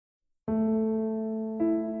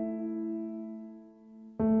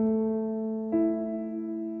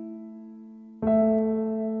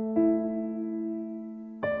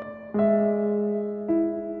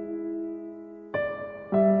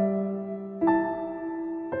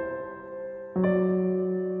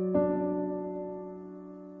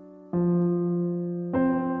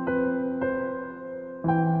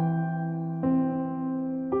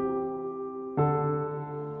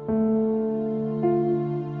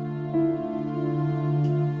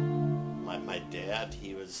dad,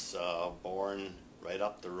 he was born right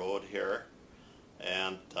up the road here,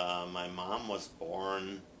 and my mom was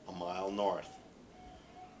born a mile north.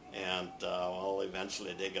 And well,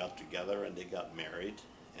 eventually they got together and they got married,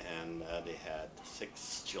 and they had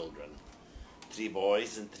 6 children, 3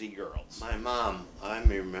 boys and 3 girls. My mom, I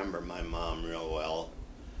remember my mom real well.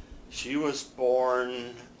 She was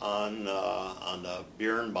born on the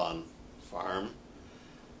Birnbaum farm.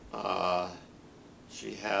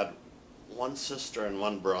 She had 1 sister and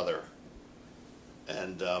 1 brother,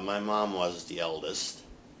 and my mom was the eldest,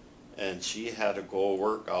 and she had to go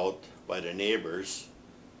work out by the neighbors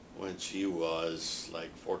when she was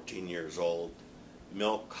like 14 years old,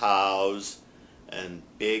 milk cows and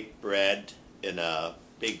bake bread in a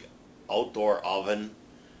big outdoor oven.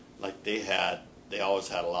 Like they always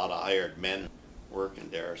had a lot of hired men working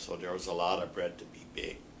there, so there was a lot of bread to be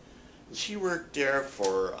baked. And she worked there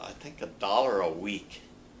for, I think, $1 a week.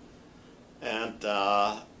 And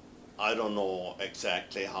I don't know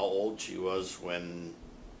exactly how old she was when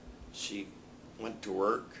she went to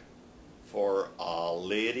work for a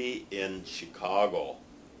lady in Chicago.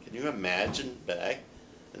 Can you imagine back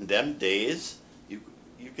in them days, you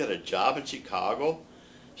get a job in Chicago?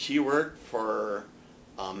 She worked for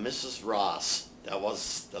Mrs. Ross. That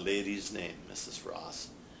was the lady's name, Mrs. Ross.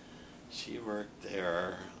 She worked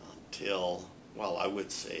there until, well, I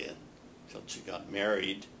would say until she got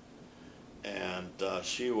married. And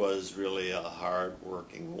she was really a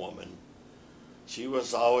hard-working woman. She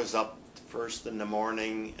was always up first in the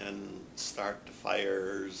morning and start the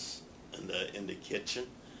fires in the kitchen,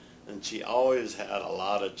 and she always had a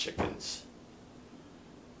lot of chickens.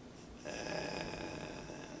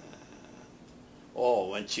 Oh,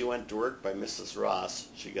 when she went to work by Mrs. Ross,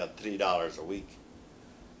 she got $3 a week.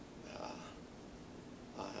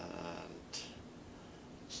 And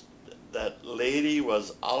that lady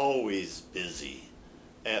was always busy.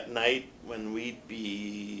 At night, when we'd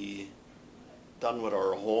be done with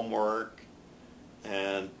our homework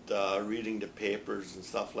and reading the papers and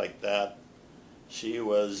stuff like that, she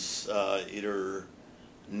was either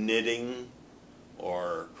knitting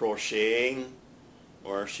or crocheting,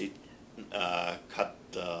 or she cut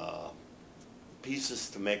pieces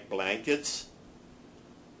to make blankets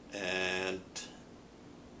and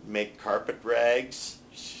make carpet rags.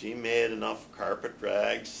 She made enough carpet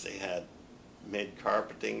rags. They had made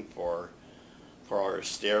carpeting for our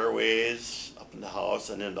stairways up in the house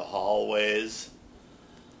and in the hallways.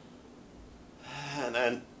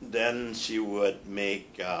 And then she would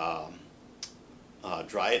make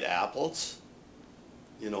dried apples.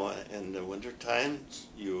 You know, in the wintertime,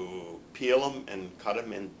 you peel them and cut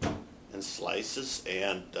them in slices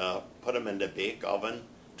and put them in the bake oven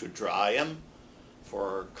to dry them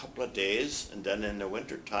for a couple of days. And then in the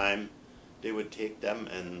wintertime, they would take them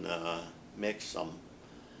and make some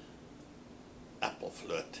apple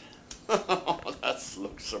flute. That's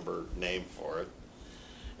Luxembourg name for it.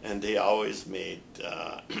 And they always made,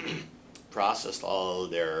 processed all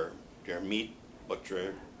their meat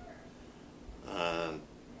butchered. And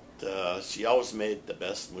she always made the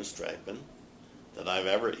best moose tripe that I've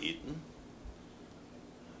ever eaten.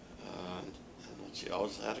 And she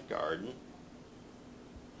always had a garden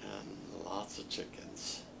and lots of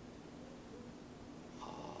chickens.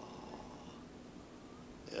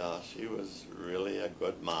 Yeah, she was really a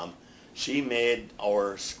good mom. She made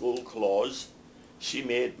our school clothes. She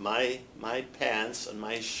made my pants and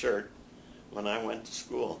my shirt when I went to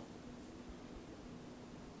school.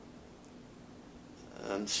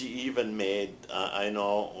 And she even made, I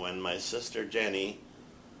know when my sister Jenny,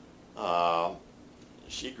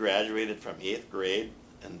 she graduated from 8th grade,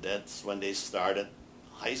 and that's when they started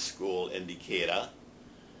high school in Decatur,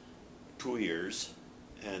 2 years.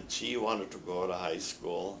 And she wanted to go to high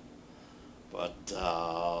school, but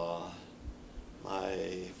my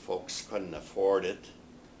folks couldn't afford it.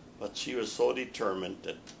 But she was so determined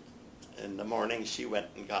that in the morning she went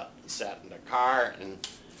and sat in the car and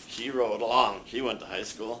she rode along. She went to high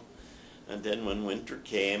school. And then when winter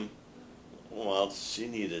came, well, she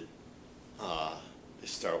needed, they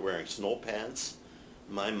started wearing snow pants.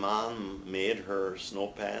 My mom made her snow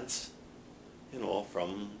pants, you know,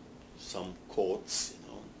 from some coats,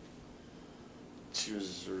 you know. She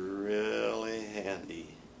was really handy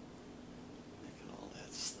making all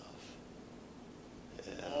that stuff.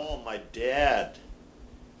 Yeah. Oh, my dad,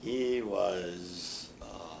 he was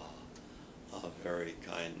a very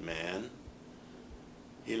kind man.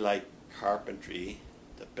 He liked carpentry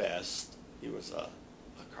the best. He was a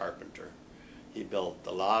carpenter. He built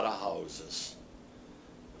a lot of houses.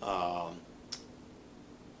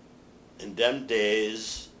 In them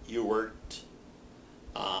days, you worked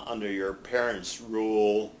under your parents'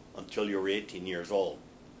 rule until you were 18 years old.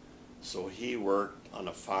 So he worked on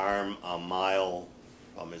a farm a mile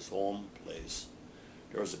from his home place.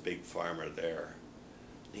 There was a big farmer there.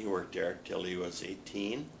 He worked there till he was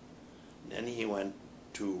 18. Then he went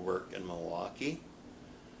to work in Milwaukee.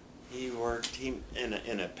 He worked in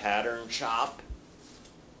a pattern shop,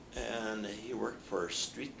 and he worked for a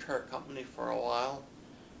streetcar company for a while.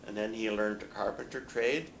 And then he learned the carpenter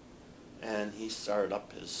trade, and he started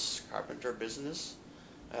up his carpenter business.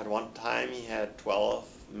 At one time he had 12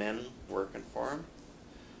 men working for him,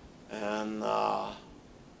 and I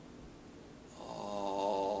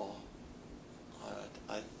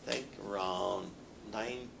think around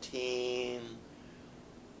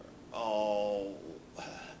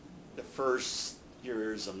the first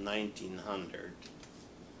years of 1900,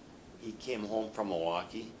 he came home from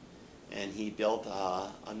Milwaukee and he built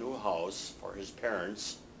a new house for his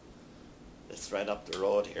parents. It's right up the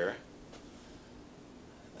road here.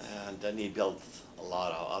 And then he built a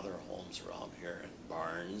lot of other homes around here and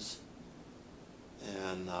barns.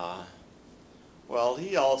 And well,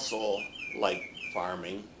 he also liked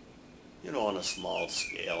farming, you know, on a small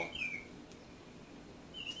scale.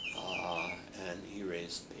 And he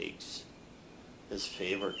raised pigs. His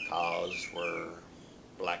favorite cows were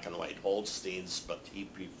black and white Holsteins, but he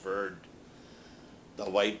preferred the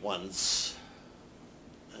white ones.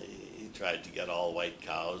 He tried to get all white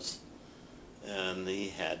cows. And he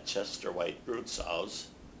had Chester white brood sows.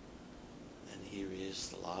 And he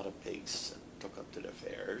raised a lot of pigs and took them to the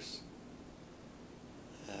fairs.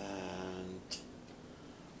 And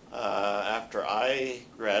after I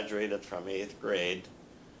graduated from 8th grade,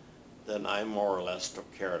 then I more or less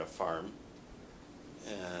took care of the farm.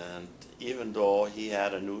 And even though he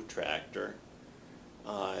had a new tractor,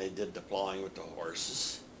 I did the plowing with the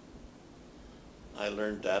horses. I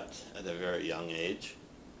learned that at a very young age.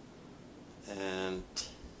 And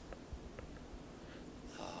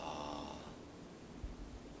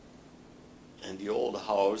in the old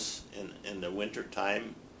house, in the winter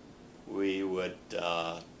time, we would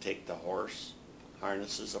take the horse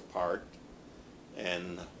harnesses apart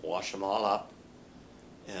and wash them all up,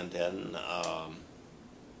 and then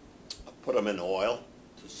put them in oil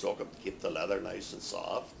to soak them, to keep the leather nice and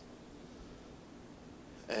soft.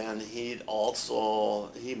 And he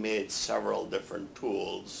made several different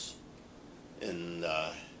tools in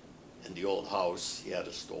the old house. He had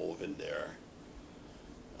a stove in there.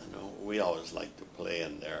 I know we always liked to play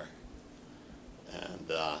in there.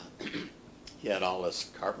 And he had all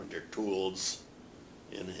his carpenter tools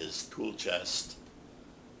in his tool chest,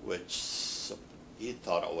 which he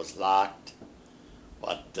thought it was locked,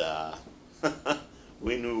 but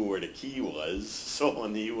we knew where the key was, so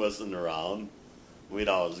when he wasn't around, we'd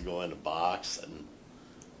always go in the box, and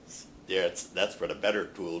that's where the better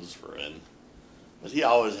tools were in. But he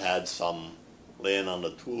always had some laying on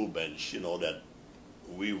the tool bench, you know, that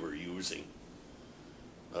we were using.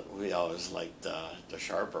 But we always liked the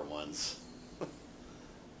sharper ones.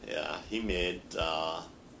 Yeah, he made a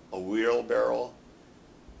wheelbarrow,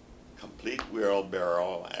 complete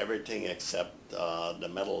wheelbarrow, everything except the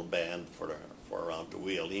metal band for around the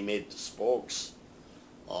wheel. He made the spokes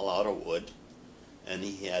all out of wood, and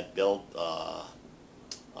he had built a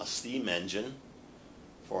steam engine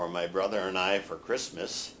for my brother and I for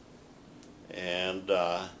Christmas. And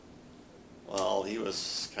well, he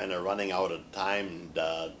was kind of running out of time.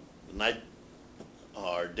 The night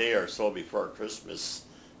or day or so before Christmas,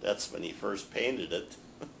 that's when he first painted it.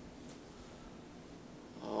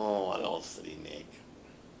 Oh, what else did he make?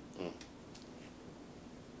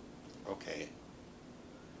 Okay.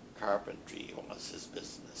 Carpentry was his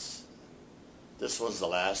business. This was the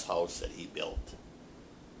last house that he built.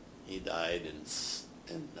 He died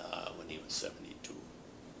when he was 72.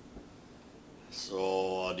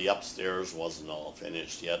 So the upstairs wasn't all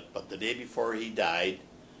finished yet, but the day before he died,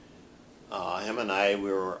 him and I, we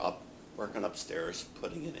were up working upstairs,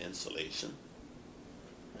 putting in insulation,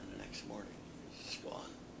 and the next morning it's gone.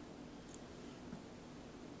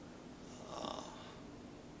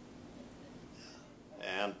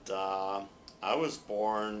 And I was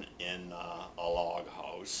born in a log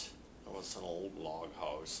house. It was an old log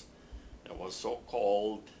house. It was so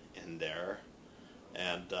cold in there,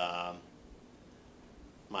 and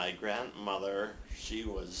my grandmother, she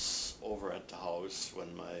was over at the house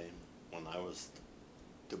when I was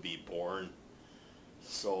to be born.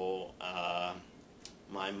 So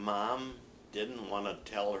my mom didn't want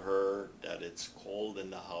to tell her that it's cold in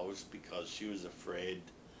the house because she was afraid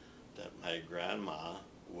that my grandma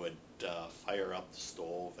would fire up the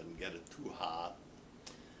stove and get it too hot.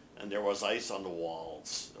 And there was ice on the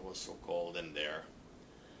walls. It was so cold in there.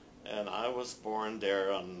 And I was born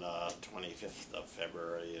there on 25th of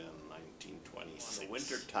February in 1926. In the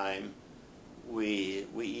winter time, we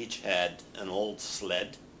each had an old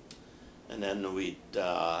sled, and then we'd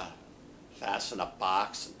fasten a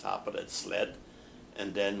box on top of that sled,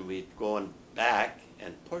 and then we'd go in back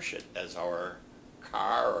and push it as our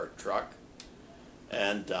car or truck.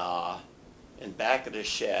 And in back of the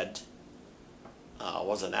shed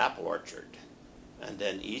was an apple orchard, and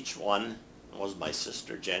then each one was my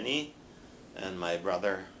sister Jenny and my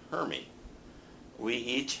brother Hermie. We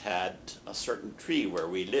each had a certain tree where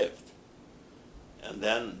we lived. And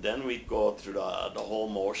then we'd go through the whole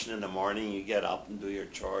motion. In the morning you get up and do your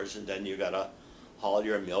chores, and then you gotta haul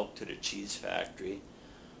your milk to the cheese factory.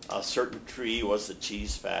 A certain tree was the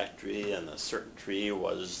cheese factory, and a certain tree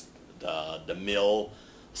was the mill.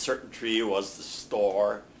 A certain tree was the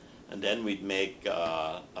store. And then we'd make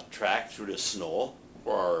a track through the snow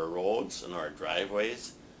for our roads and our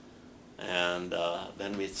driveways. And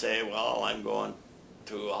then we'd say, well, I'm going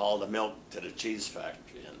to haul the milk to the cheese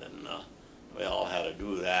factory. And then we all had to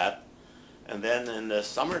do that. And then in the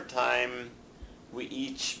summertime, we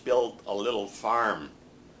each built a little farm.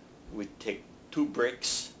 We'd take 2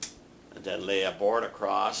 bricks and then lay a board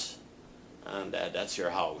across, and that's your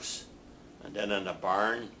house. And then in the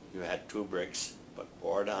barn, you had 2 bricks, put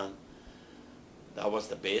board on. That was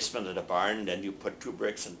the basement of the barn. Then you put 2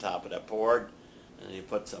 bricks on top of the board, and you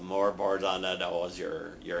put some more board on it. That was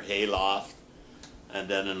your hay loft, and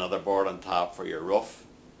then another board on top for your roof.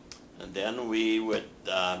 And then we would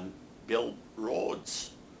build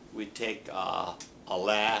roads. We'd take a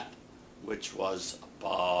lat, which was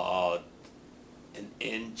about an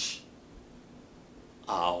inch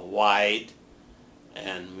wide,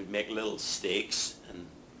 and we'd make little stakes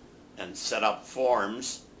and set up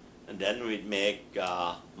forms, and then we'd make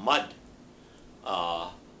mud,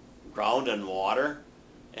 ground and water,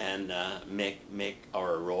 and make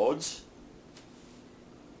our roads.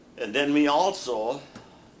 And then we also,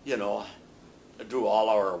 you know, do all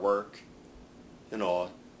our work. You know,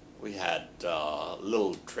 we had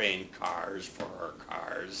little train cars for our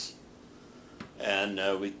cars,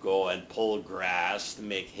 and we'd go and pull grass to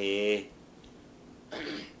make hay.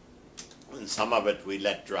 And some of it we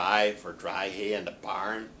let dry for dry hay in the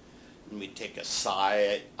barn, and we'd take a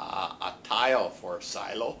tile for a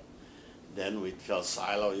silo. Then we'd fill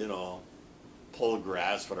silo, you know, pull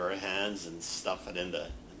grass with our hands and stuff it in the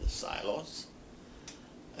silos.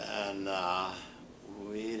 And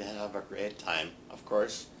we'd have a great time. Of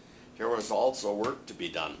course, there was also work to be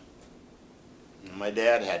done. My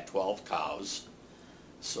dad had 12 cows,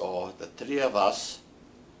 so the 3 of us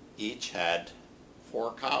each had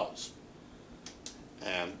 4 cows.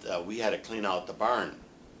 And we had to clean out the barn.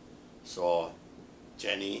 So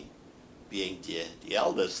Jenny, being the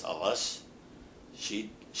eldest of us, she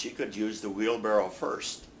could use the wheelbarrow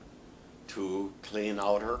first to clean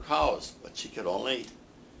out her cows, but she could only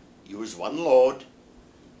use 1 load,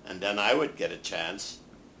 and then I would get a chance,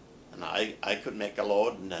 and I could make a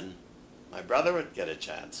load, and then my brother would get a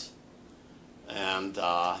chance. And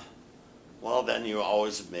well, then you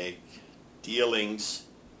always make dealings.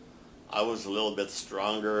 I was a little bit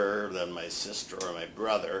stronger than my sister or my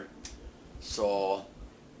brother, so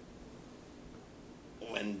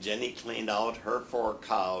when Jenny cleaned out her 4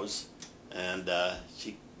 cows and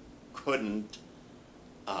she couldn't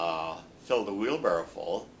fill the wheelbarrow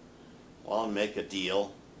full, well, I'll make a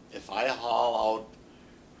deal. If I haul out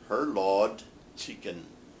her load, she can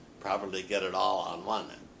probably get it all on one,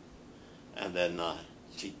 and then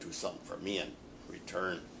she'd do something for me in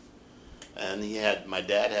return. And my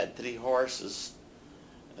dad had 3 horses,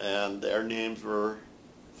 and their names were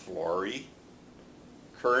Flory,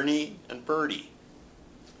 Kearney, and Birdie.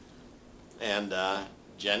 And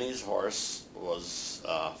Jenny's horse was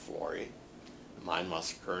Flory, mine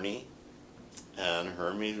was Kearney, and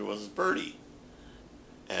Hermie's was Birdie.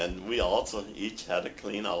 And we also each had to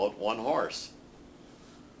clean out 1 horse.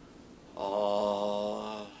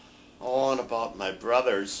 And about my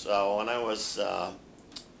brothers, when I was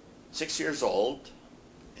 6 years old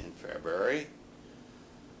in February,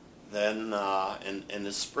 then in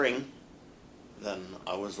the spring, then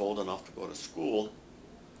I was old enough to go to school,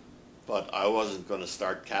 but I wasn't going to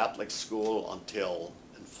start Catholic school until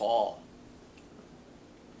in fall.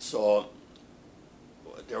 So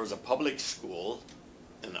there was a public school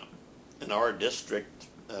in our district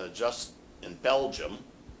just in Belgium,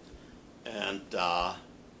 and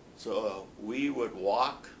so we would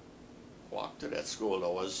walk to that school.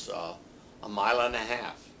 It was 1.5 miles.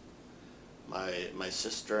 My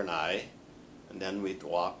sister and I, and then we'd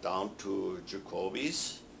walk down to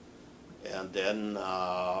Jacoby's, And then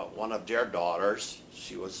one of their daughters,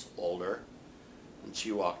 she was older, and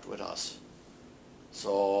she walked with us.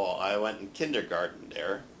 So I went in kindergarten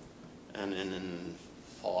there, and then in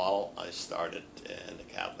fall I started in the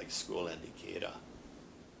Catholic school in Decatur.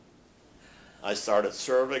 I started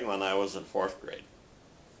serving when I was in 4th grade.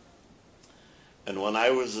 And when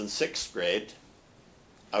I was in 6th grade,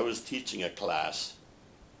 I was teaching a class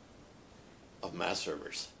of Mass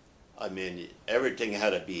servers. I mean, everything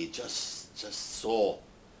had to be just so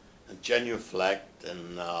genuflect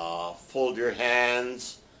and fold your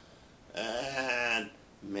hands and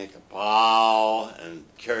make a bow and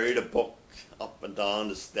carry the book up and down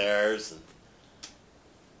the stairs. And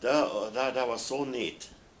that was so neat.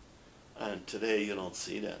 And today you don't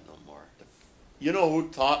see that no more. You know who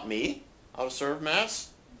taught me how to serve Mass?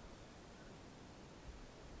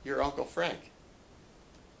 Your Uncle Frank.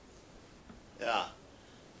 Yeah,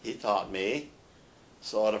 he taught me.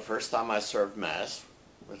 So the first time I served Mass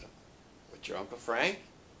with your Uncle Frank,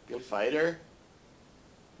 Bill Fighter,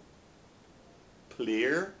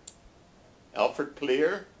 Pleer, Alfred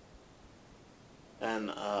Pleer,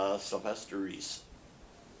 and Sylvester Reese.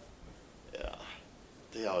 Yeah,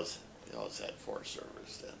 they always had 4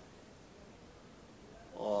 servers then.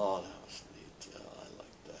 Oh, that was neat. Yeah, I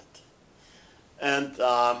liked that.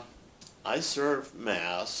 And I served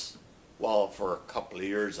Mass. Well, for a couple of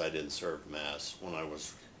years I didn't serve Mass when I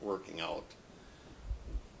was working out.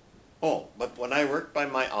 Oh, but when I worked by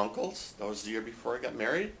my uncle's, that was the year before I got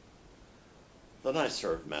married, then I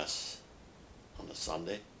served Mass on a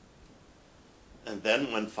Sunday. And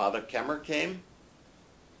then when Father Kemmer came,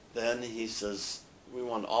 then he says, we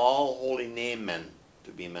want all Holy Name men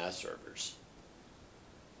to be Mass servers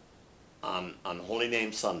on Holy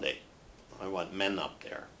Name Sunday. I want men up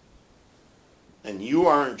there. And you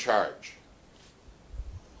are in charge.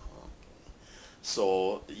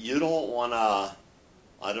 So you don't want to,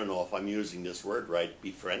 I don't know if I'm using this word right,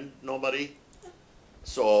 befriend nobody.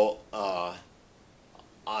 So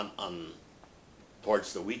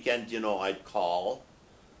towards the weekend, you know, I'd call.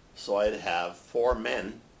 So I'd have 4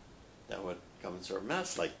 men that would come and serve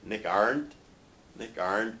Mass, like Nick Arndt,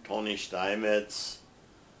 Tony Steinmetz,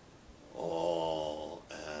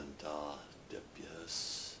 and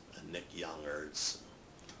Dippius, and Nick Youngerts,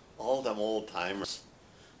 all them old timers.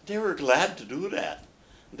 They were glad to do that.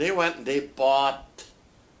 They went and they bought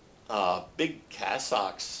big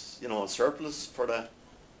cassocks, you know, surplus for them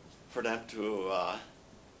to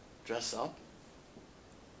dress up.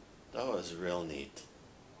 That was real neat.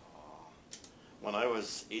 When I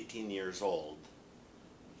was 18 years old,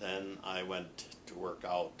 then I went to work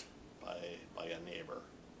out by a neighbor,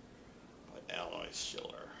 by Alois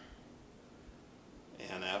Schiller.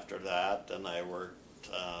 And after that, then I worked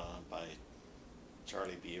by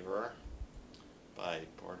Charlie Beaver, by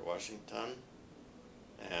Port Washington.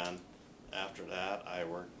 And after that, I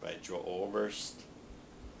worked by Joe Oberst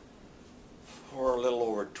for a little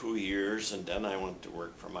over 2 years, and then I went to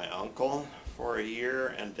work for my uncle for a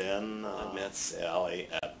year, and then I met Sally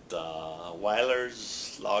at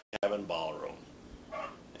Weiler's Log Cabin Ballroom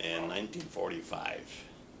in 1945.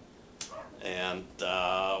 And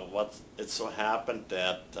it so happened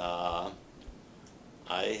that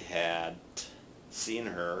I had seen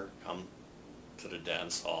her come to the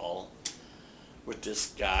dance hall with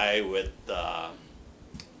this guy with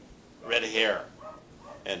red hair,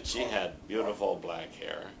 and she had beautiful black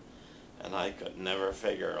hair, and I could never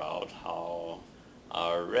figure out how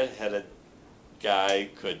a red-headed guy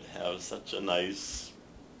could have such a nice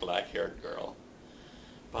black-haired girl.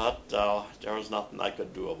 But there was nothing I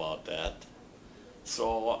could do about that.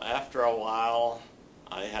 So after a while,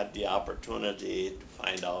 I had the opportunity to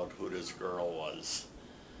find out who this girl was.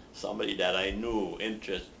 Somebody that I knew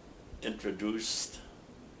introduced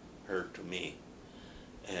her to me.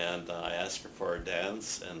 And I asked her for a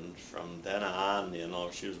dance, and from then on, you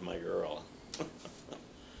know, she was my girl.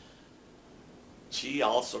 She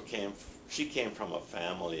came from a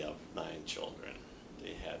family of 9 children.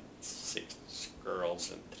 They had 6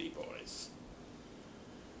 girls and 3 boys.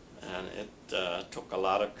 And it took a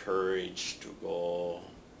lot of courage to go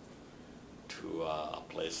to a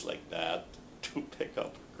place like that to pick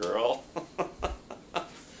up a girl.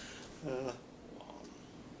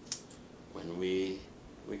 When we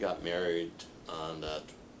got married on that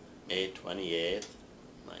May 28th,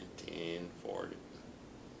 1949.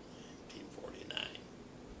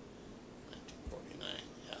 1949,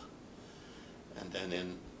 yeah. And then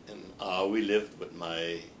we lived with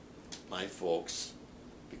my folks,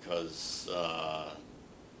 because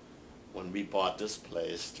when we bought this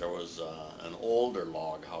place, there was an older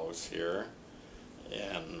log house here,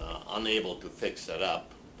 and unable to fix it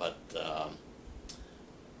up, but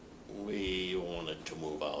we wanted to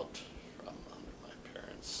move out from under my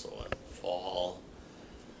parents. So in fall,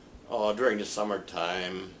 during the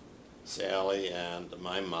summertime, Sally and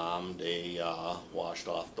my mom, they washed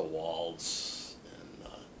off the walls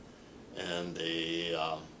and they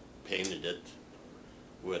painted it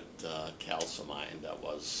with calcimine that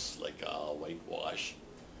was like a whitewash.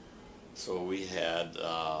 So we had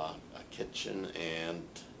a kitchen and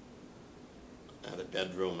a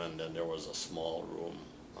bedroom, and then there was a small room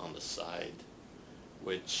on the side,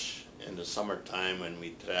 which in the summertime when we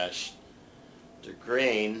thrashed the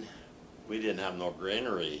grain, we didn't have no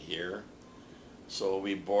granary here, so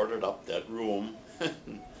we boarded up that room.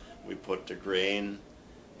 We put the grain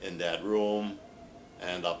in that room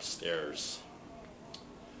and upstairs.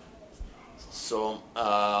 So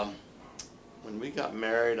when we got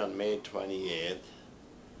married on May 28th,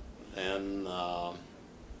 then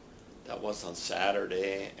that was on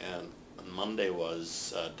Saturday, and on Monday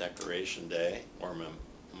was Decoration Day, or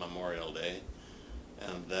Memorial Day.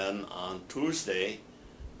 And then on Tuesday,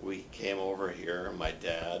 we came over here, my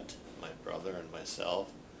dad, my brother, and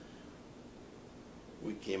myself.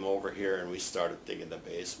 We came over here and we started digging the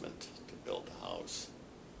basement to build the house.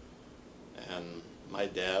 And my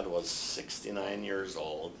dad was 69 years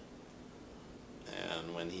old,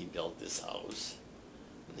 and when he built this house,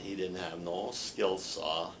 and he didn't have no skill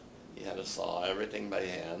saw. He had to saw everything by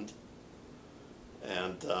hand.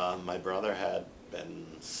 And my brother had been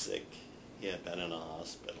sick. He had been in a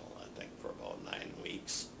hospital, I think, for about 9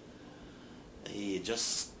 weeks. He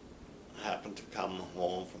just happened to come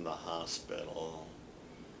home from the hospital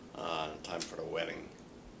in time for the wedding,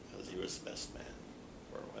 because he was the best man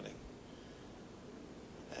for a wedding.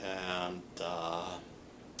 And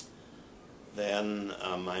then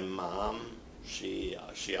my mom, she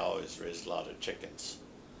always raised a lot of chickens.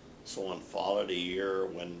 So in fall of the year,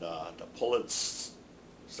 when the pullets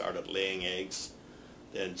started laying eggs,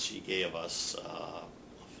 then she gave us a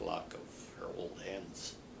flock of her old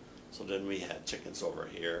hens. So then we had chickens over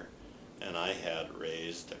here, and I had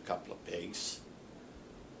raised a couple of pigs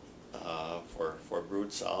for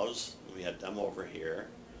brood sows. We had them over here.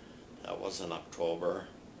 That was in October.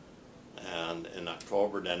 And in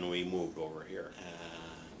October then we moved over here.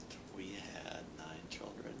 And we had 9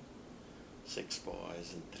 children, 6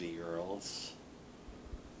 boys and 3 girls.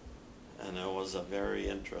 And it was a very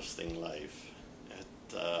interesting life.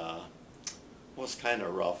 It was kind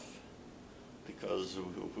of rough because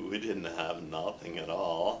we didn't have nothing at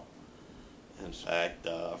all. In fact,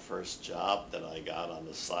 the first job that I got on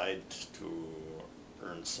the side to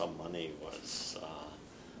earn some money was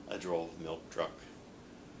I drove a milk truck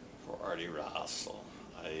for Artie Ross. So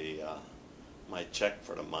my check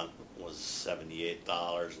for the month was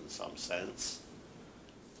 $78 and some cents.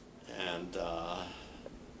 And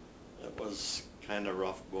it was kind of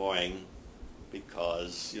rough going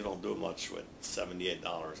because you don't do much with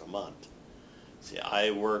 $78 a month. See,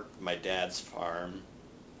 I worked my dad's farm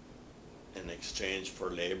in exchange for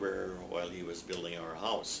labor while he was building our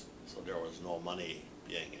house, so there was no money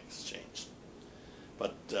being exchanged.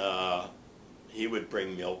 But he would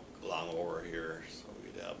bring milk along over here, so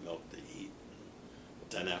we'd have milk to eat.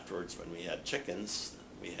 But then afterwards, when we had chickens,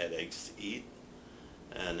 we had eggs to eat.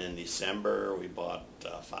 And in December, we bought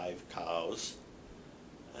 5 cows,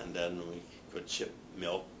 and then we could ship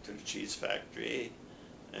milk to the cheese factory,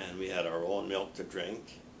 and we had our own milk to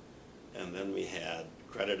drink. And then we had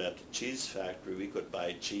credit at the cheese factory. We could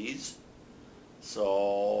buy cheese.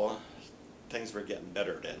 So things were getting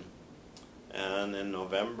better then. And in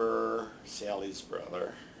November, Sally's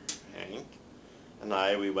brother, Hank,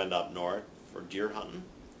 and we went up north for deer hunting.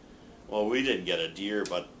 Well, we didn't get a deer,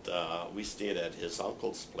 but we stayed at his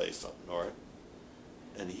uncle's place up north.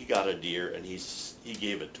 And he got a deer, and he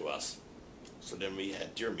gave it to us. So then we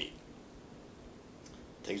had deer meat.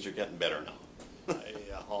 Things are getting better now. I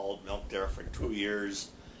hauled milk there for 2 years,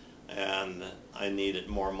 and I needed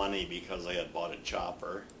more money because I had bought a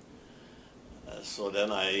chopper. So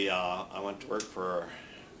then I went to work for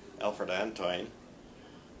Alfred Antoine,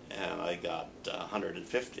 and I got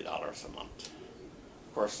 $150 a month.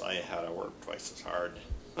 Of course, I had to work twice as hard,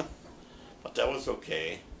 but that was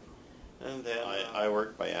okay. And then I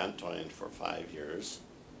worked by Antoine for 5 years,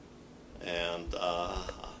 and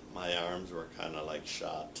my arms were kind of like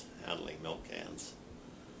shot handling milk cans,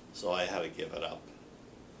 so I had to give it up.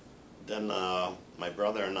 Then my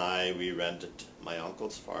brother and we rented my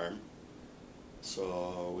uncle's farm,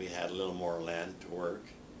 so we had a little more land to work,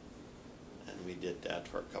 and we did that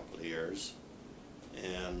for a couple of years.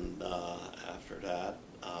 And after that,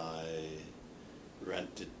 I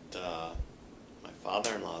rented my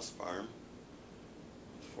father-in-law's farm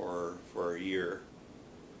for a year.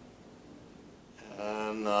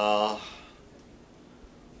 And well,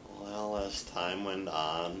 as time went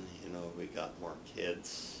on, we got more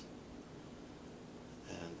kids,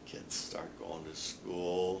 and kids start going to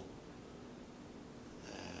school.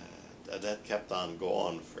 That kept on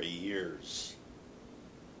going for years.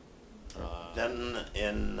 Then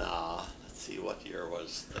in, let's see, what year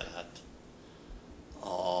was that?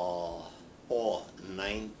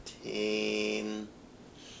 19,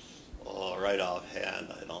 right offhand,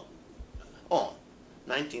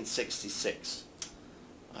 1966.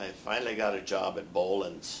 I finally got a job at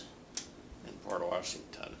Boland's in Port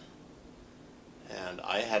Washington. And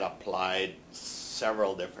I had applied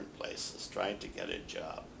several different places trying to get a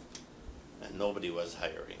job, and nobody was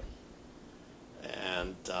hiring.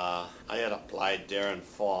 And I had applied there in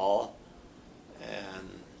fall, and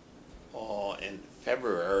in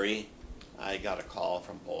February I got a call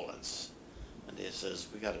from Boland's, and they says,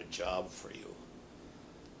 "We got a job for you."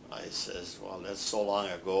 I says, "Well, that's so long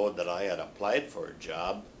ago that I had applied for a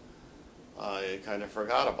job, I kind of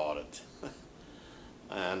forgot about it."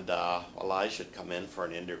 And well, I should come in for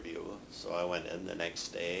an interview. So I went in the next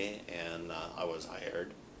day, and I was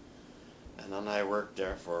hired. And then I worked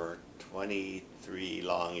there for 23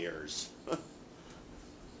 long years.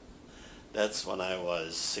 That's when I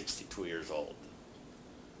was 62 years old.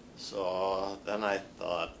 So then I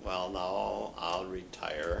thought, well, now I'll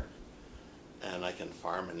retire and I can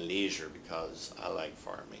farm in leisure because I like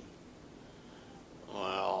farming.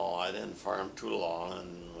 Well, I didn't farm too long,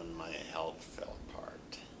 and when my health fell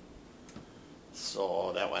apart.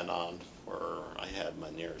 So that went on for, I had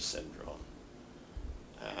Meniere's syndrome.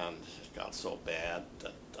 And it got so bad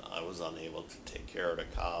that I was unable to take care of the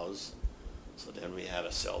cows. So then we had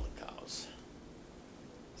to sell the cows.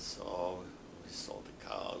 So we sold the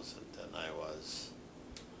cows, and then I was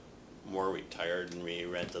more retired, and we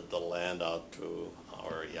rented the land out to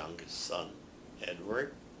our youngest son,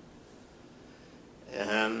 Edward.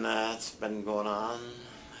 And it's been going on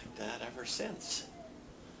like that ever since.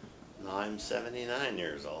 Now I'm 79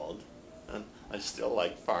 years old, and I still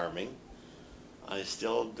like farming. I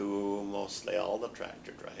still do mostly all the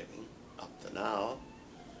tractor driving up to now.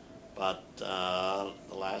 But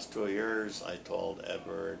the last 2 years I told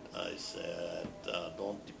Edward, I said,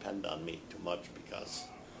 don't depend on me too much because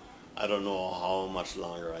I don't know how much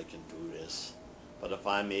longer I can do this. But if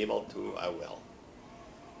I'm able to, I will.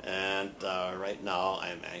 And right now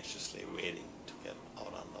I'm anxiously waiting to get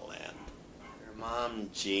out on the land. Her mom,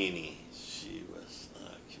 Jeannie, she was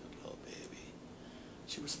a cute little baby.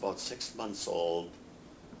 She was about 6 months old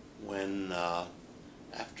when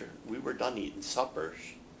after we were done eating supper,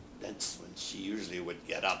 that's when she usually would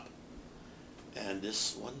get up. And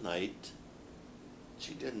this one night,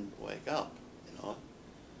 she didn't wake up,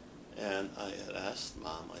 And I had asked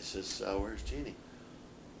Mom, I says, where's Jeannie?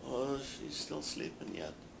 Oh, she's still sleeping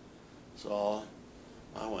yet. So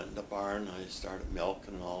I went in the barn, I started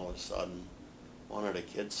milking, and all of a sudden one of the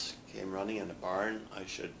kids came running in the barn. I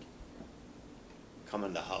should come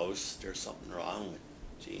in the house, there's something wrong with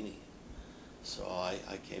Jeannie. So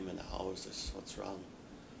I came in the house, I said, what's wrong?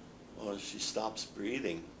 Well, she stops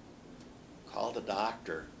breathing. Call the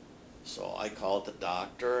doctor. So I called the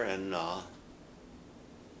doctor, and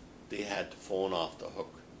they had the phone off the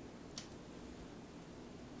hook.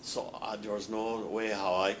 So there was no way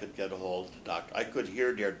how I could get a hold of the doctor. I could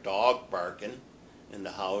hear their dog barking in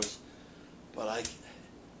the house, but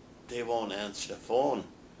they won't answer the phone.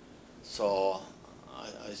 So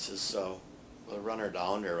I says, we'll run her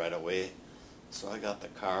down there right away. So I got the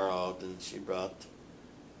car out, and she brought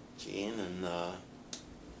Jean, and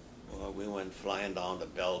well, we went flying down to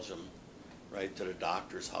Belgium, right to the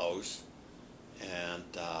doctor's house.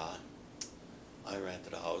 And I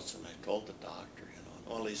rented a house, and I told the doctor,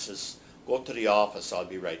 well, he says, go to the office, I'll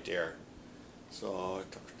be right there. So I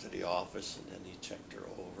took her to the office, and then he checked her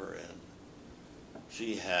over, and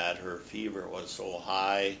she had, her fever was so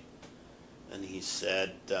high, and he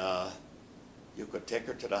said, you could take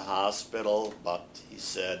her to the hospital, but he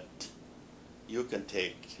said, you can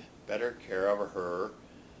take better care of her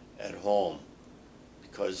at home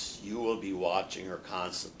because you will be watching her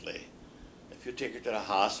constantly. If you take her to the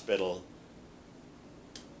hospital,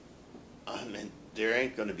 I mean, there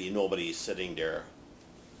ain't going to be nobody sitting there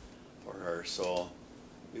for her. So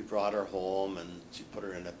we brought her home, and she put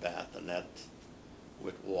her in a bassinet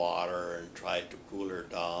with water and tried to cool her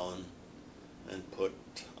down and put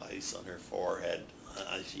ice on her forehead.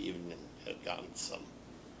 She even had gotten some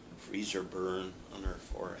freezer burn on her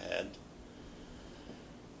forehead.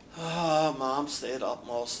 Mom stayed up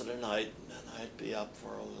most of the night, and I'd be up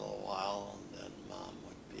for a little while, and then Mom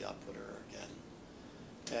would be up with her again.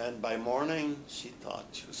 And by morning, she thought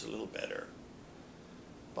she was a little better.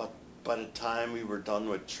 But by the time we were done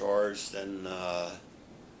with chores, then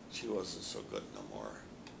she wasn't so good no more.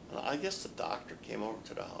 And I guess the doctor came over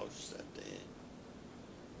to the house that day.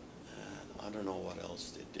 And I don't know what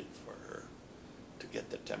else they did for her to get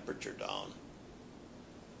the temperature down.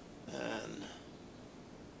 And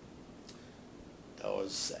that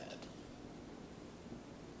was sad.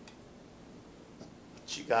 But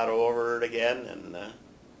she got over it again, and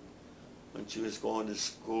when she was going to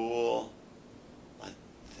school, I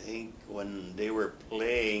think when they were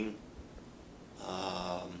playing,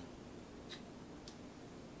 how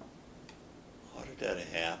did that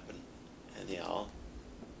happen? Anyhow,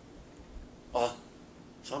 oh,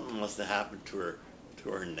 something must have happened to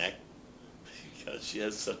her neck, because she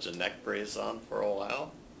has such a neck brace on for a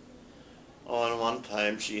while. Oh, and one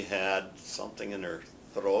time she had something in her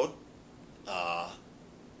throat. It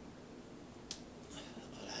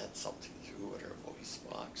had something to do with her voice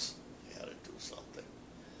box. She had to do something.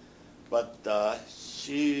 But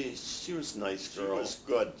she was a nice girl. She was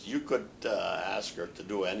good. You could ask her to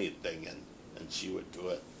do anything, and she would do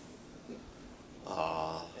it.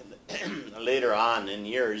 And later on in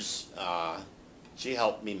years, she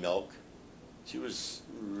helped me milk. She was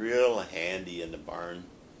real handy in the barn.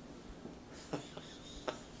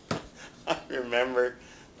 I remember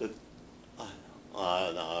that,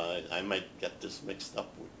 I might get this mixed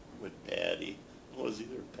up with Patty. It was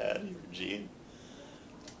either Patty or Jean.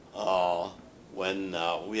 When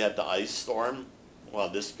we had the ice storm, well,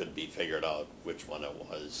 this could be figured out which one it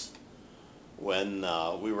was. When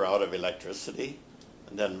we were out of electricity,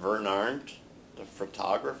 and then Vern Arndt, the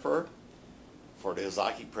photographer for the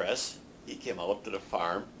Ozaki Press, he came out to the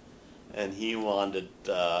farm, and he wanted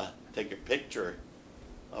to take a picture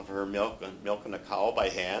of her milking a cow by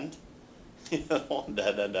hand. You know, and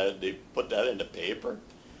they put that in the paper,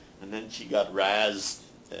 and then she got razzed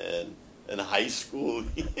in high school,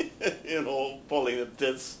 you know, pulling the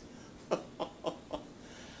tits.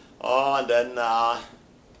 Oh, and then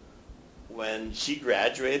when she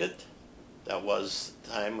graduated, that was the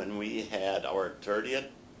time when we had our 30th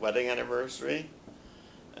wedding anniversary.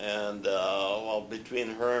 And well,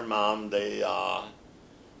 between her and Mom, they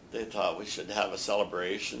thought we should have a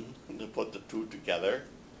celebration to put the two together.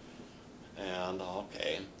 And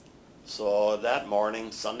okay, so that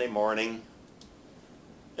morning, Sunday morning,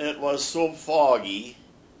 it was so foggy,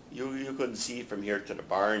 you couldn't see from here to the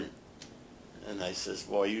barn. And I says,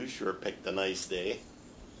 boy, you sure picked a nice day.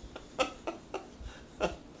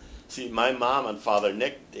 See, my mom and Father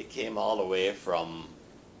Nick, they came all the way from,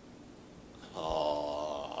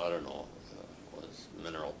 I don't know, it was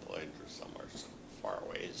Mineral Point or somewhere far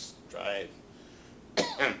ways drive.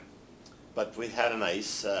 But we had a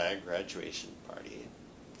nice graduation party,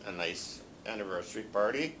 a nice anniversary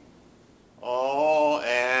party. Oh,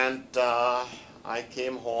 and I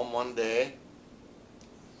came home one day.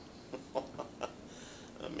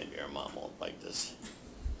 Maybe your mom won't like this.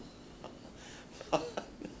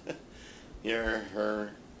 Here,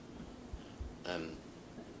 her and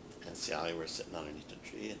Sally were sitting underneath the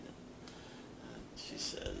tree, and she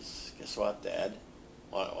says, "Guess what, Dad?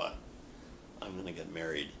 What? I'm going to get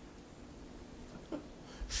married."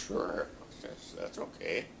 Sure, that's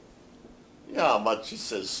okay. Yeah, but she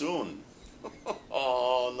says soon.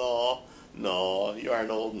 Oh, no, you aren't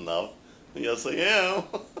old enough. Yes, I am.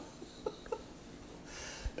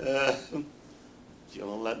 You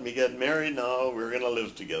won't let me get married now. We're going to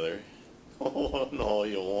live together. Oh, no,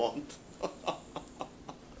 you won't. I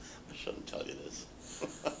shouldn't tell you this.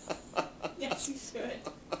 Yes, you should.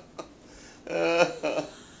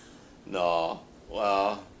 No,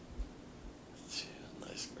 well,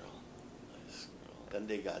 nice girl. Then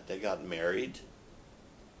they got married.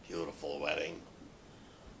 Beautiful wedding.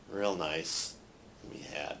 Real nice. We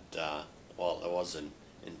had, well, it was in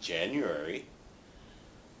January.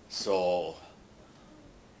 So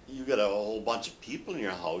you got a whole bunch of people in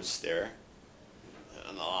your house there.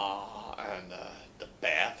 And the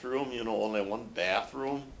bathroom, you know, only one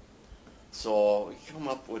bathroom. So we come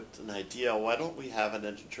up with an idea, why don't we have it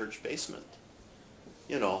in the church basement?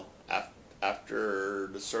 You know, after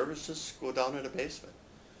the services, go down to the basement.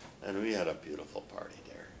 And we had a beautiful party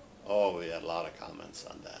there. Oh, we had a lot of comments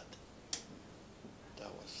on that.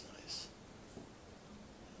 That was nice.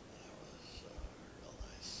 That was real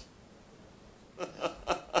nice.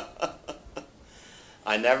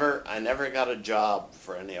 I never got a job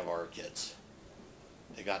for any of our kids.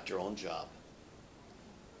 They got their own job.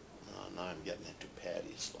 Now I'm getting into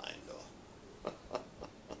Patty's line, though.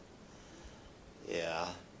 Yeah.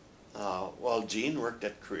 Well, Jean worked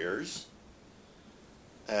at Careers,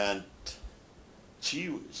 and she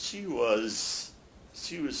was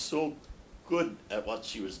so good at what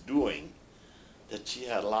she was doing that she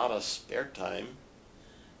had a lot of spare time,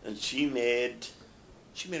 and she made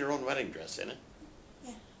her own wedding dress in it.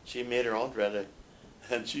 Yeah. She made her own wedding,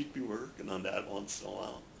 and she'd be working on that once in a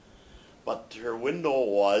while. But her window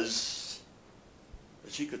was,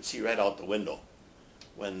 she could see right out the window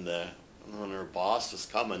when her boss was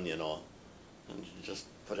coming, you know, and she just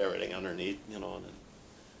put everything underneath, you know, and then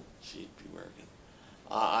she'd be working.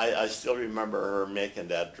 I still remember her making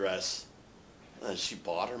that dress. And she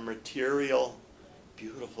bought her material,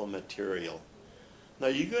 beautiful material. Now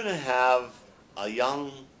you're going to have a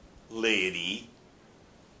young lady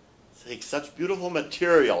take such beautiful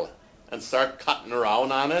material and start cutting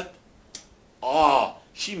around on it. Oh,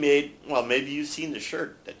 she made, well, maybe you've seen the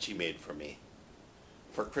shirt that she made for me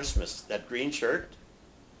for Christmas, that green shirt.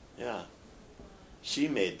 Yeah, she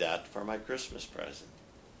made that for my Christmas present.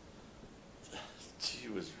 She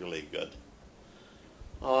was really good.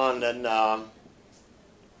 Oh, and then I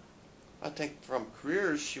think from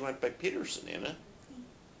careers she went by Peterson, you know?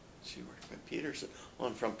 She worked by Peterson. Oh,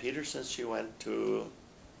 and from Peterson she went to,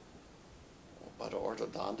 about an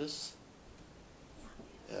orthodontist.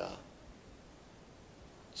 Yeah.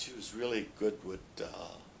 She was really good with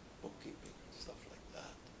bookkeeping and stuff like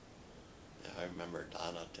that. Yeah, I remember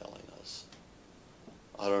Donna telling us.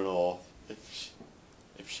 I don't know if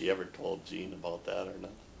she ever told Jean about that or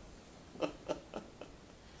not.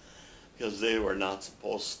 Because they were not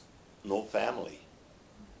supposed, no family.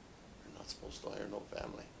 They're not supposed to hire no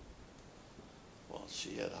family. Well,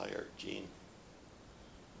 she had hired Jean.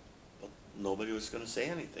 But nobody was going to say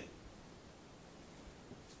anything.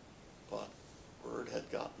 But word had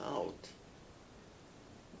gotten out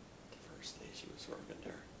the first day she was working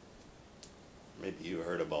there. Maybe you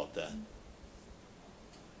heard about that.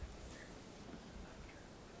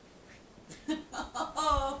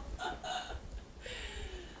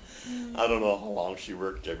 I don't know how long she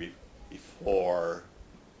worked there before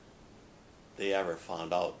they ever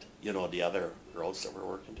found out. You know, the other girls that were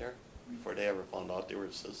working there, before they ever found out they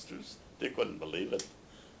were sisters, they couldn't believe it.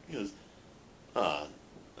 Because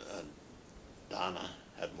Donna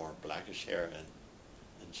had more blackish hair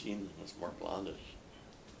and Jean was more blondish.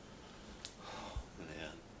 Oh,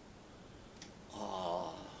 man.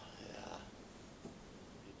 Oh, yeah.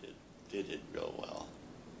 They did real well.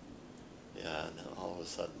 Yeah, and then all of a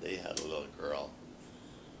sudden they had a little girl.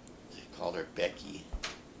 They called her Becky.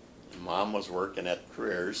 And Mom was working at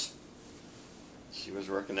Careers. She was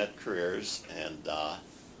working at Careers, and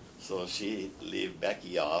so she'd leave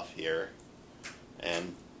Becky off here.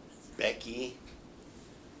 And Becky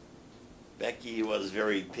was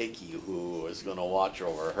very picky who was going to watch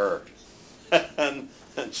over her. and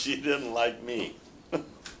she didn't like me.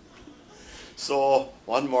 So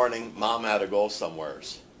one morning, Mom had to go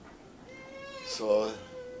somewheres. So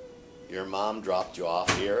your mom dropped you off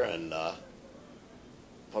here and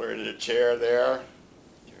put her in a chair there.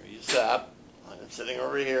 Here you sat. I'm sitting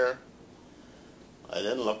over here. I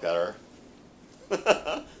didn't look at her.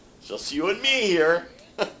 Just you and me here.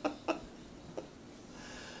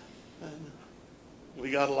 And we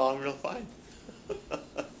got along real fine.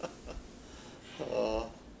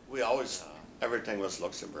 We always, everything was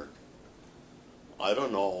Luxembourg. I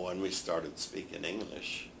don't know when we started speaking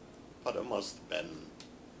English, but it must have been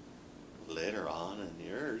later on in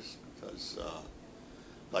years, because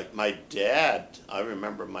like my dad, I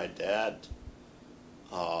remember my dad,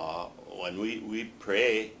 when we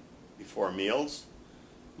pray before meals,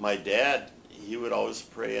 my dad, he would always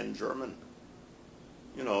pray in German.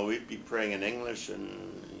 You know, we'd be praying in English and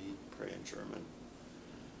he'd pray in German.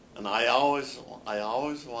 And I always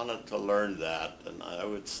wanted to learn that, and I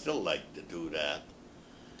would still like to do that.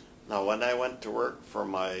 Now, when I went to work for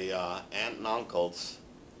my aunt and uncles,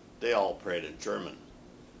 they all prayed in German.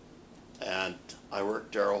 And I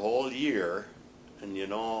worked there a whole year, and you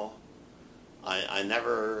know, I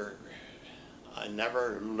never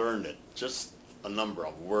learned it, just a number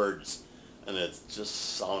of words, and it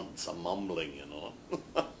just sounds a mumbling, you know.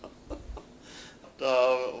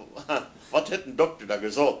 Wat het een dokter daar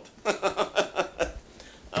gezegd?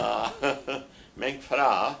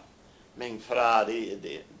 Mijn vrouw,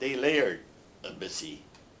 die leert een beetje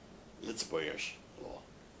Litsburgers.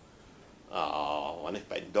 Wanneer ik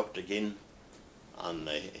bij de dokter ging, en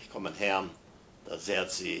ik kom heen, dan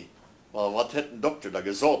zegt ze, well, wat heeft een dokter daar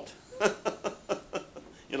gezegd?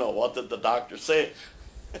 You know, what did the doctor say?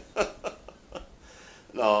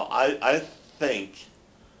 No, I think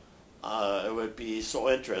it would be so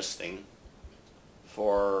interesting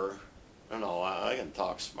for, you know, I can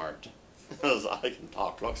talk smart, because I can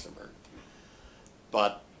talk Luxembourg,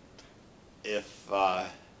 but if I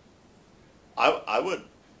would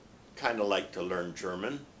kind of like to learn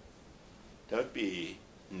German. That would be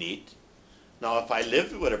neat. Now, if I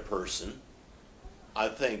lived with a person, I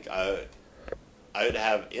think I would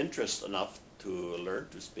have interest enough to learn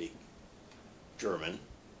to speak German.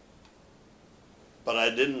 But I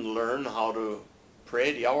didn't learn how to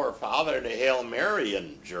pray the Our Father and the Hail Mary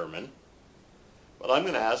in German. But I'm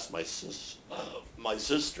going to ask my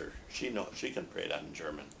sister. She can pray that in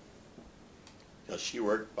German. Because she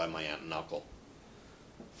worked by my aunt and uncle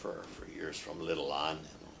for years from little on. You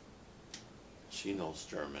know. She knows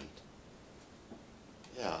German.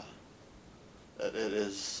 Yeah. It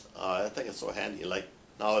is, I think it's so handy. Like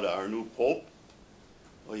now our new Pope,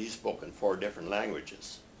 well, he spoke in 4 different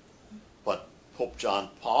languages. But Pope John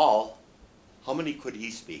Paul, how many could he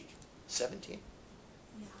speak? 17?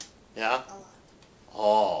 Yeah. Yeah? A lot.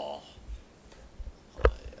 Oh.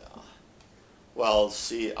 Yeah. Well,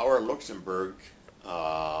 see, our Luxembourg,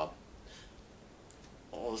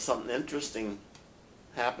 something interesting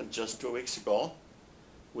happened just 2 weeks ago.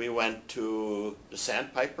 We went to the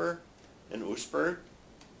Sandpiper in Oostburg,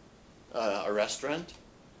 a restaurant.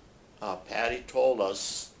 Patty told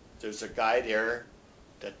us there's a guy there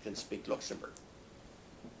that can speak Luxembourg.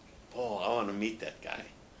 Oh, I want to meet that guy.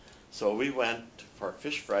 So we went for a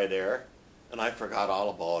fish fry there, and I forgot all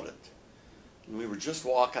about it. And we were just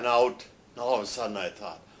walking out, and all of a sudden I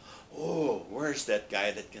thought, oh, where's that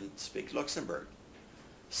guy that can speak Luxembourg?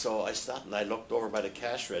 So I stopped and I looked over by the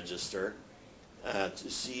cash register to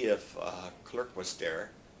see if a clerk was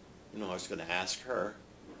there. You know, I was going to ask her.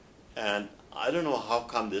 And I don't know how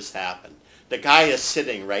come this happened. The guy is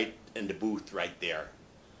sitting right in the booth right there.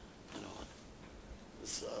 You know,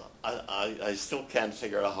 so I still can't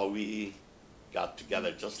figure out how we got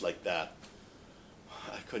together just like that.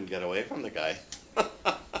 I couldn't get away from the guy.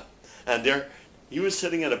 And there, he was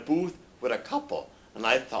sitting in a booth with a couple, and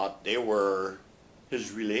I thought they were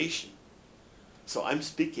his relation. So I'm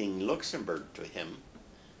speaking Luxembourg to him,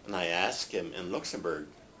 and I ask him in Luxembourg,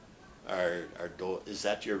 is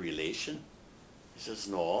that your relation? He says,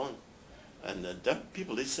 no. And the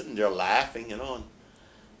people, they sitting there laughing, you know, and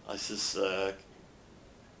I says,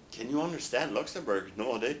 can you understand Luxembourg?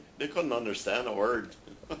 No, they couldn't understand a word.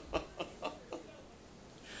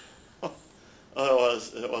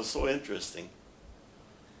 It was so interesting.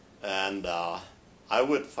 And I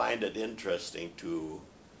would find it interesting to,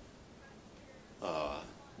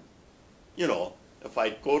 you know, if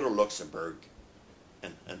I'd go to Luxembourg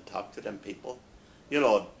and talk to them people, you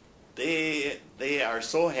know, they are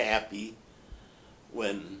so happy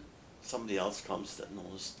when somebody else comes that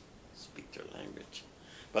knows speak their language.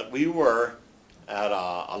 But we were at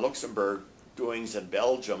a Luxembourg doings in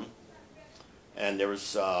Belgium, and there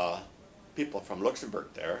was people from Luxembourg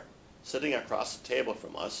there sitting across the table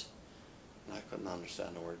from us, and I couldn't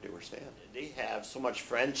understand a word they were saying. They have so much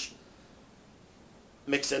French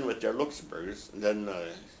mixed in with their Luxembourgers, and then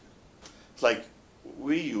it's like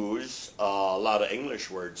we use a lot of English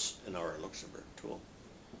words in our Luxembourg too.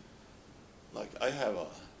 Like I have a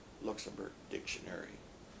Luxembourg dictionary,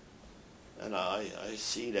 and I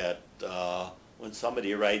see that when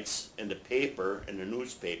somebody writes in the paper, in the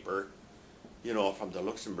newspaper, you know, from the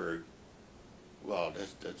Luxembourg, well,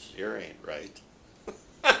 that's here ain't right.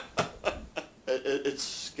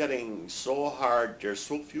 It's getting so hard. There's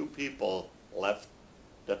so few people left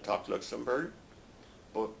that talk Luxembourg.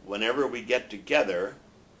 But whenever we get together,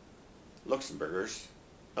 Luxembourgers,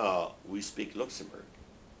 we speak Luxembourg.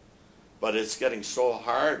 But it's getting so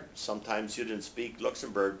hard. Sometimes you didn't speak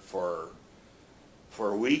Luxembourg for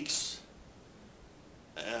weeks,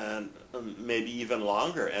 and maybe even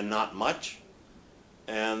longer, and not much.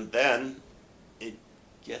 And then it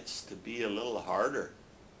gets to be a little harder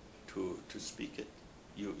to speak it.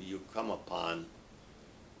 You come upon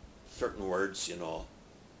certain words, you know,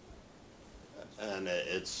 and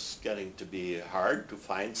it's getting to be hard to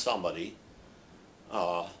find somebody.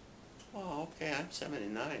 Oh, okay, I'm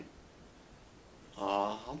 79.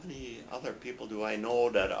 How many other people do I know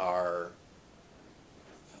that are,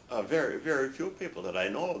 very, very few people that I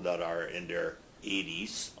know that are in their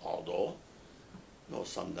 80s, although I know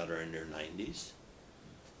some that are in their 90s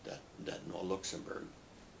that know Luxembourg.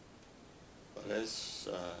 But it's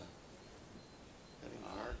getting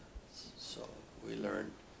hard. So we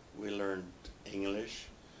learned English,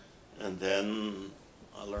 and then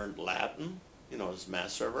I learned Latin, you know, as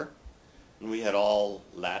Mass server. And we had all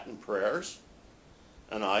Latin prayers,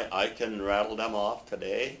 and I can rattle them off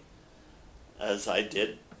today as I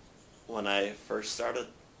did when I first started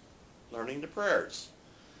learning the prayers.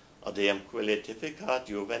 Adeum quiletificat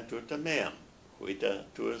juventutem meam, quita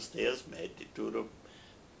tuus Deus meditudo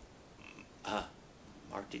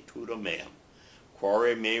Martitudum meam.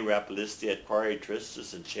 Quare me raplisti et quare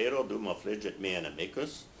tristis in cielo dum affligit me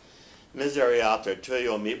inimicus. Miseriater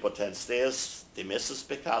tuo mi potens Deus, demissus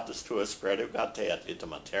peccatus tuus predicate et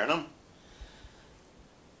vitam aeternam.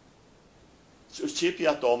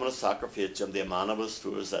 Suscipiat Dominus sacrificium de manibus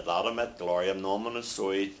tuus et laudam et gloriam nominus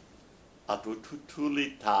sui ad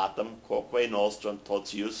utulitatem quoque nostrum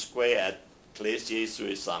totiusque et ecclesiae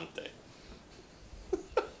sui sancte.